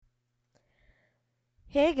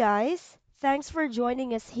Hey guys, thanks for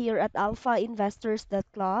joining us here at Alpha Investors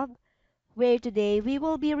Club, where today we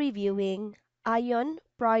will be reviewing Ion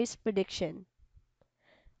Price Prediction.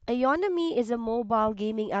 Ionomy is a mobile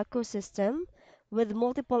gaming ecosystem with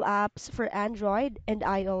multiple apps for Android and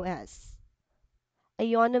iOS.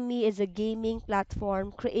 Ionomy is a gaming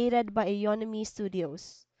platform created by Ionomy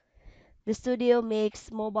Studios. The studio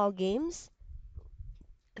makes mobile games,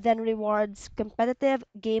 then rewards competitive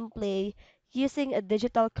gameplay using a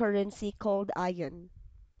digital currency called Ion.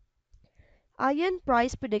 Ion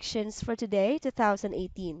price predictions for today,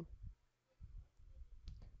 2018.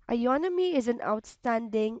 Ionomy is an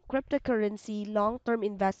outstanding cryptocurrency long-term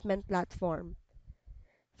investment platform.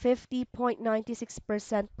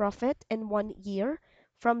 50.96% profit in 1 year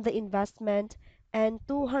from the investment and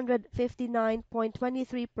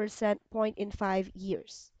 259.23% point in 5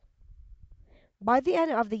 years. By the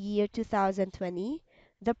end of the year 2020,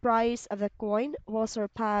 the price of the coin will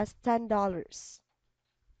surpass $10.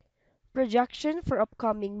 Projection for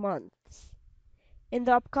upcoming months. In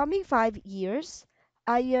the upcoming 5 years,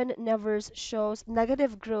 Ion never shows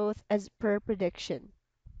negative growth as per prediction.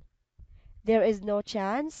 There is no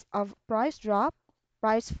chance of price drop,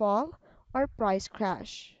 price fall, or price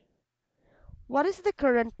crash. What is the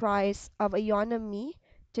current price of Ionomy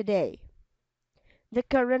today? The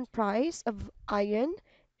current price of Ion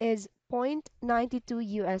is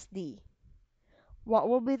 0.92 USD. What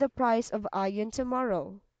will be the price of Ion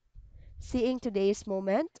tomorrow? Seeing today's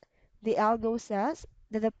moment, the algo says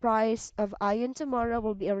that the price of Ion tomorrow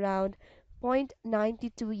will be around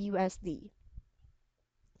 0.92 USD.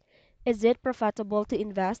 Is it profitable to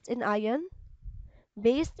invest in Ion?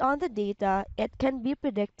 Based on the data, it can be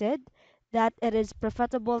predicted that it is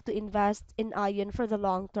profitable to invest in Ion for the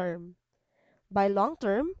long term. By long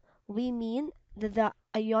term, we mean that the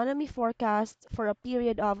Ionomy forecast for a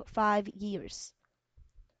period of 5 years.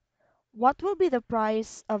 What will be the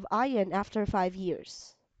price of Ion after 5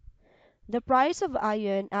 years? The price of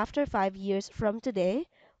Ion after 5 years from today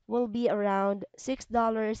will be around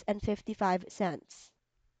 $6.55.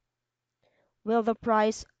 Will the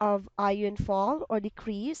price of Ion fall or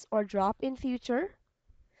decrease or drop in future?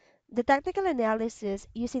 The technical analysis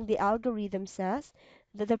using the algorithm says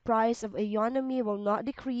that the price of Ionomy will not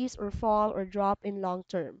decrease or fall or drop in long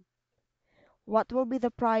term. What will be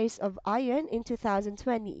the price of Ion in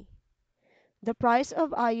 2020? The price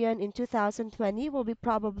of Ion in 2020 will be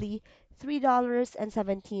probably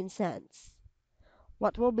 $3.17.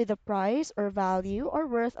 What will be the price or value or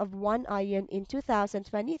worth of one Ion in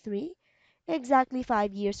 2023, exactly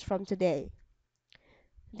 5 years from today?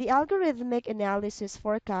 The algorithmic analysis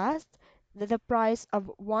forecasts that the price of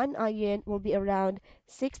one Ion will be around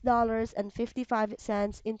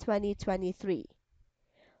 $6.55 in 2023.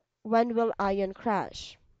 When will Ion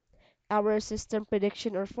crash? Our system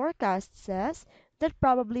prediction or forecast says that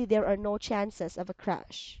probably there are no chances of a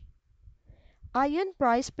crash. Ion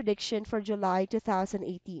price prediction for July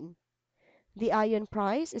 2018. The Ion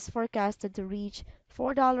price is forecasted to reach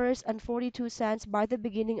 $4.42 by the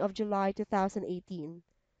beginning of July 2018.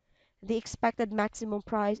 The expected maximum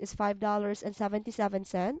price is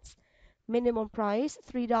 $5.77, minimum price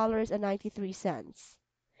 $3.93.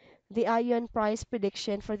 The Ion price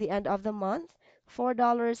prediction for the end of the month,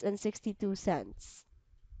 $4.62.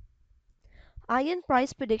 Ion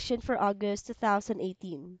price prediction for August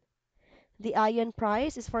 2018. The Ion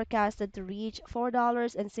price is forecasted to reach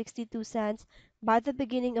 $4.62 by the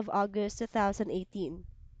beginning of August 2018.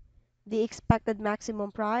 The expected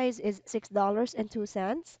maximum price is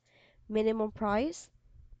 $6.02, minimum price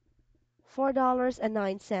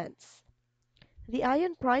 $4.09. The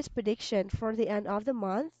Ion price prediction for the end of the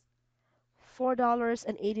month,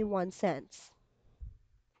 $4.81.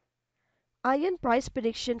 Ion price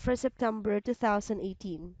prediction for September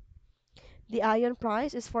 2018. The Ion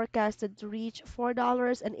price is forecasted to reach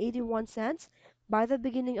 $4.81 by the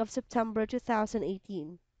beginning of September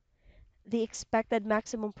 2018. The expected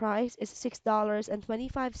maximum price is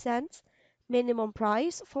 $6.25, minimum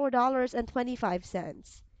price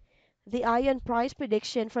 $4.25. The Ion price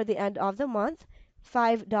prediction for the end of the month,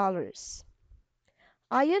 $5.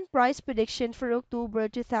 Ion price prediction for October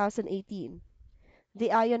 2018.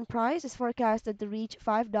 The Ion price is forecasted to reach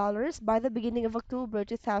 $5 by the beginning of October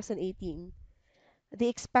 2018. The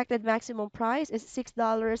expected maximum price is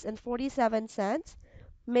 $6.47,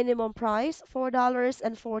 minimum price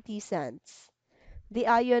 $4.40. The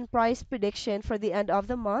Ion price prediction for the end of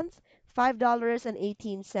the month,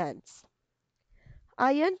 $5.18.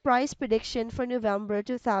 Ion price prediction for November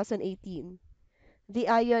 2018. The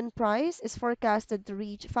Ion price is forecasted to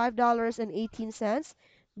reach $5.18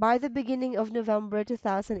 by the beginning of November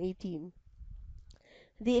 2018.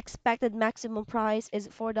 The expected maximum price is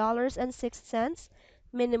 $4.06,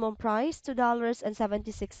 minimum price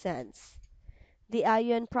 $2.76. The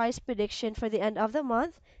Ion price prediction for the end of the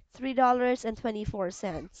month,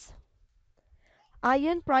 $3.24.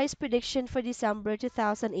 Ion price prediction for December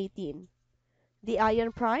 2018. The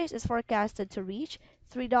iron price is forecasted to reach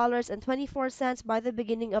 $3.24 by the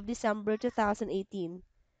beginning of December 2018.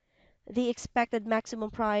 The expected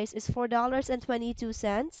maximum price is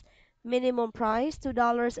 $4.22, minimum price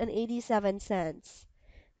 $2.87.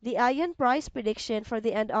 The iron price prediction for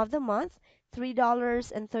the end of the month,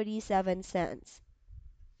 $3.37.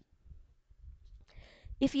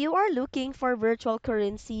 If you are looking for virtual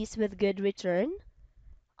currencies with good return,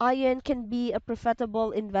 iron can be a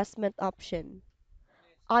profitable investment option.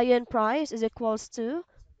 Iron price is equals to zero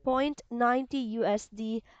point 0.90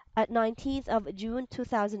 USD at 19th of June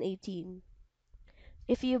 2018.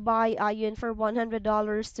 If you buy iron for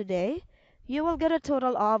 $100 today, you will get a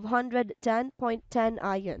total of 110.10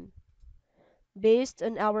 iron. Based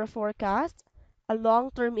on our forecast, a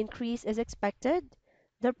long-term increase is expected.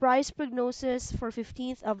 The price prognosis for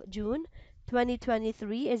 15th of June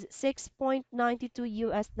 2023 is 6.92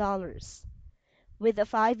 US dollars. With a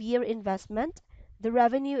 5-year investment, the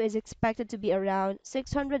revenue is expected to be around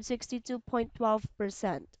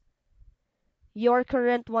 662.12%. Your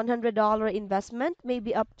current $100 investment may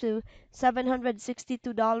be up to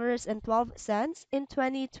 $762.12 in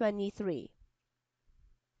 2023.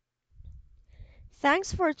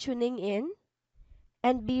 Thanks for tuning in,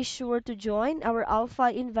 and be sure to join our Alpha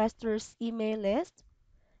Investors email list,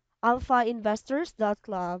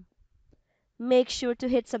 alphainvestors.club. Make sure to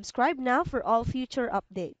hit subscribe now for all future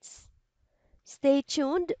updates. Stay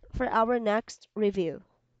tuned for our next review.